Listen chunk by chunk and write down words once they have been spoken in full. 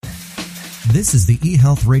This is the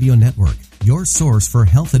EHealth Radio Network, your source for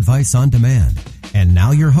health advice on demand. And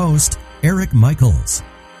now your host, Eric Michaels.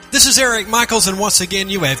 This is Eric Michaels, and once again,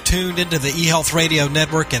 you have tuned into the EHealth Radio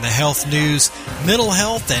Network and the health news, mental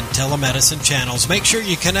health, and telemedicine channels. Make sure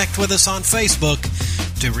you connect with us on Facebook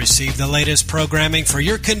to receive the latest programming for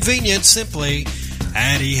your convenience simply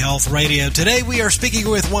at eHealth Radio. Today, we are speaking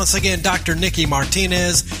with, once again, Dr. Nikki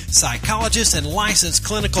Martinez, psychologist and licensed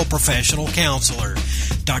clinical professional counselor.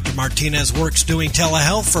 Dr. Martinez works doing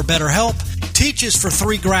telehealth for better help, teaches for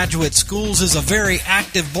 3 graduate schools, is a very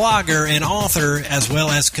active blogger and author, as well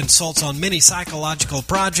as consults on many psychological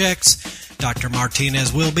projects. Dr.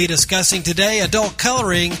 Martinez will be discussing today adult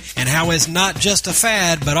coloring and how it's not just a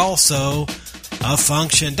fad, but also a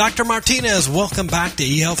function. Dr. Martinez, welcome back to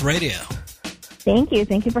eHealth Radio. Thank you.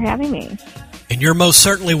 Thank you for having me. And you're most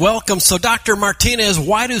certainly welcome. So, Dr. Martinez,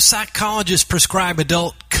 why do psychologists prescribe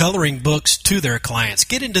adult coloring books to their clients?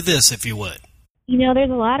 Get into this, if you would. You know, there's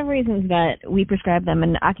a lot of reasons that we prescribe them,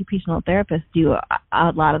 and occupational therapists do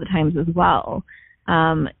a lot of the times as well.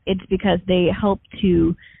 It's because they help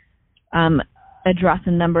to address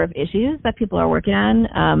a number of issues that people are working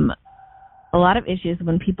on. A lot of issues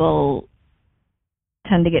when people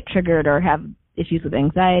tend to get triggered or have issues with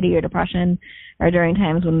anxiety or depression are during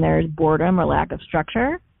times when there's boredom or lack of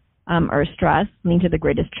structure or stress leading to the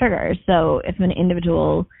greatest triggers. So if an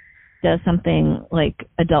individual does something like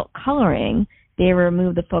adult coloring, they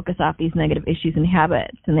remove the focus off these negative issues and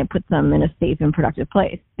habits, and they put them in a safe and productive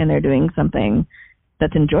place, and they're doing something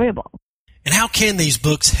that's enjoyable. And how can these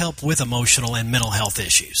books help with emotional and mental health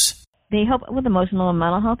issues? They help with emotional and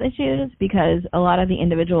mental health issues because a lot of the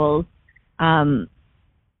individuals are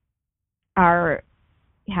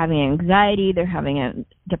having anxiety, they're having a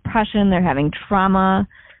depression, they're having trauma,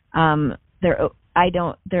 they're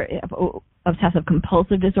obsessive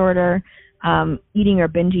compulsive disorder, eating or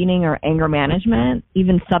binge eating or anger management,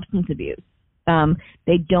 even substance abuse.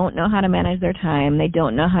 They don't know how to manage their time. They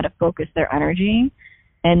don't know how to focus their energy.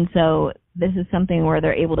 And so this is something where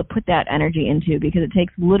they're able to put that energy into, because it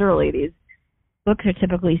takes literally, these books are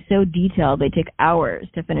typically so detailed, they take hours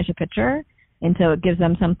to finish a picture. And so it gives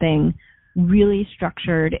them something really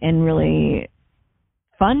structured and really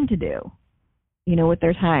fun to do, you know, with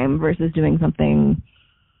their time versus doing something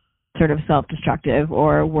sort of self-destructive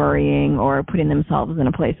or worrying or putting themselves in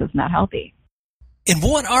a place that's not healthy. And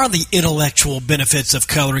what are the intellectual benefits of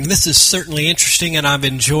coloring? This is certainly interesting, and I've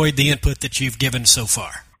enjoyed the input that you've given so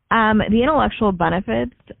far. The intellectual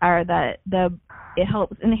benefits are that it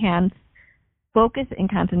helps enhance focus and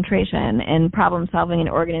concentration and problem-solving and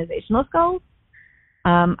organizational skills.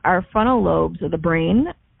 Our frontal lobes of the brain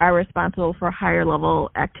are responsible for higher-level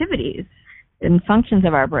activities and functions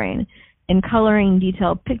of our brain, and coloring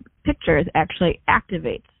detailed pictures actually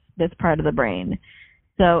activates this part of the brain.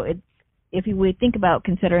 So if we think about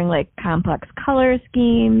considering like complex color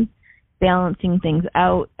schemes, balancing things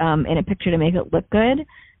out in a picture to make it look good,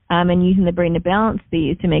 and using the brain to balance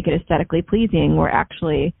these to make it aesthetically pleasing, we're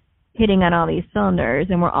actually hitting on all these cylinders,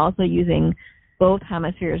 and we're also using both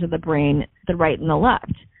hemispheres of the brain, the right and the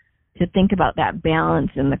left, to think about that balance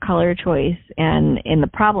in the color choice and in the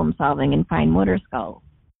problem solving and fine motor skills.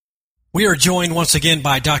 We are joined once again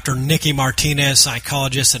by Dr. Nikki Martinez,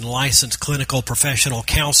 psychologist and licensed clinical professional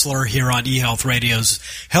counselor here on eHealth Radio's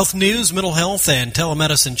health news, mental health, and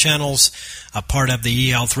telemedicine channels, a part of the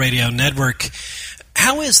eHealth Radio Network.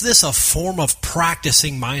 How is this a form of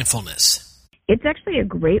practicing mindfulness? It's actually a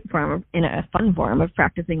great form, a fun form of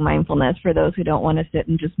practicing mindfulness for those who don't want to sit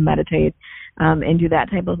and just meditate and do that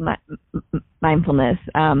type of mindfulness.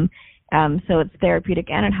 So it's therapeutic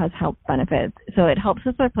and it has health benefits. So it helps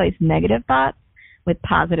us replace negative thoughts with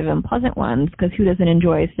positive and pleasant ones, because who doesn't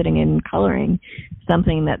enjoy sitting and coloring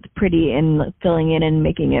something that's pretty and filling in and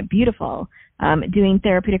making it beautiful? Doing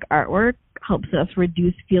therapeutic artwork helps us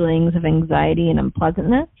reduce feelings of anxiety and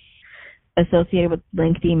unpleasantness associated with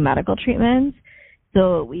lengthy medical treatments.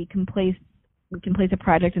 So we can place a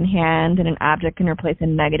project in hand, and an object can replace a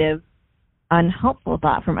negative, unhelpful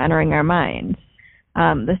thought from entering our minds.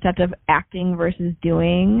 The step of acting versus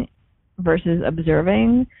doing versus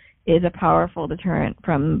observing is a powerful deterrent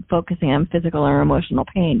from focusing on physical or emotional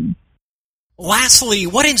pain. Lastly,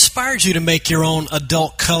 what inspired you to make your own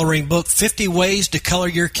adult coloring book, 50 Ways to Color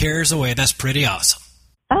Your Cares Away? That's pretty awesome.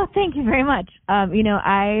 Oh, thank you very much.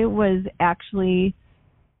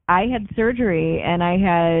 I had surgery, and I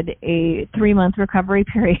had a 3-month recovery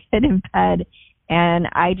period in bed, and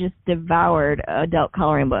I just devoured adult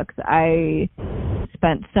coloring books. I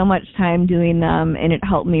spent so much time doing them, and it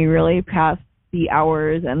helped me really pass the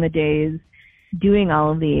hours and the days doing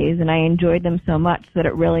all of these, and I enjoyed them so much that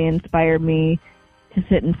it really inspired me to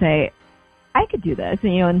sit and say, I could do this,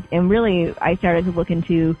 and really I started to look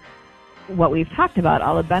into what we've talked about,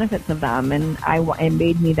 all the benefits of them, and it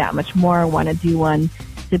made me that much more want to do one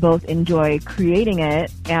to both enjoy creating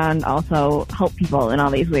it and also help people in all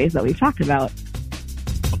these ways that we've talked about.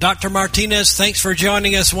 Well, Dr. Martinez, thanks for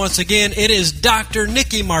joining us once again. It is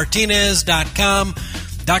drnickymartinez.com.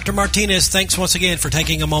 Dr. Martinez, thanks once again for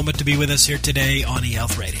taking a moment to be with us here today on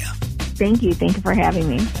eHealth Radio. Thank you. Thank you for having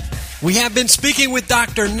me. We have been speaking with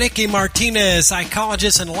Dr. Nikki Martinez,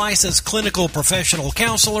 psychologist and licensed clinical professional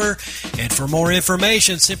counselor. And for more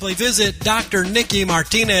information, simply visit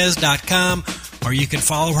drnickymartinez.com, or you can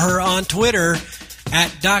follow her on Twitter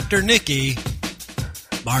at Dr. Nikki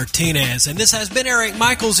Martinez. And this has been Eric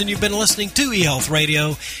Michaels, and you've been listening to eHealth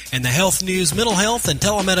Radio and the health news, mental health, and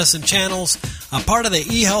telemedicine channels, a part of the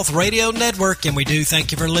eHealth Radio Network. And we do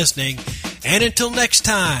thank you for listening. And until next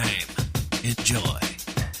time, enjoy.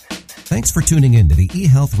 Thanks for tuning in to the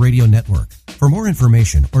eHealth Radio Network. For more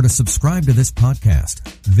information or to subscribe to this podcast,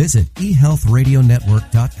 visit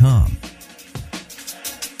eHealthRadioNetwork.com.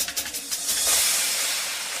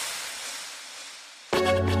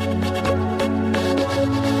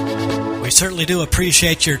 We certainly do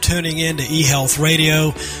appreciate your tuning in to eHealth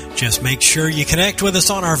Radio. Just make sure you connect with us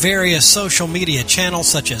on our various social media channels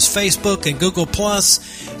such as Facebook and Google Plus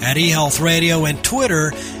at eHealth Radio and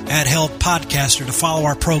Twitter at Health Podcaster to follow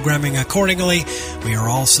our programming accordingly. We are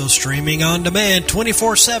also streaming on demand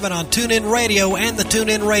 24/7 on TuneIn Radio and the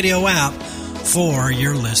TuneIn Radio app for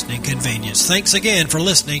your listening convenience. Thanks again for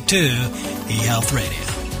listening to eHealth Radio.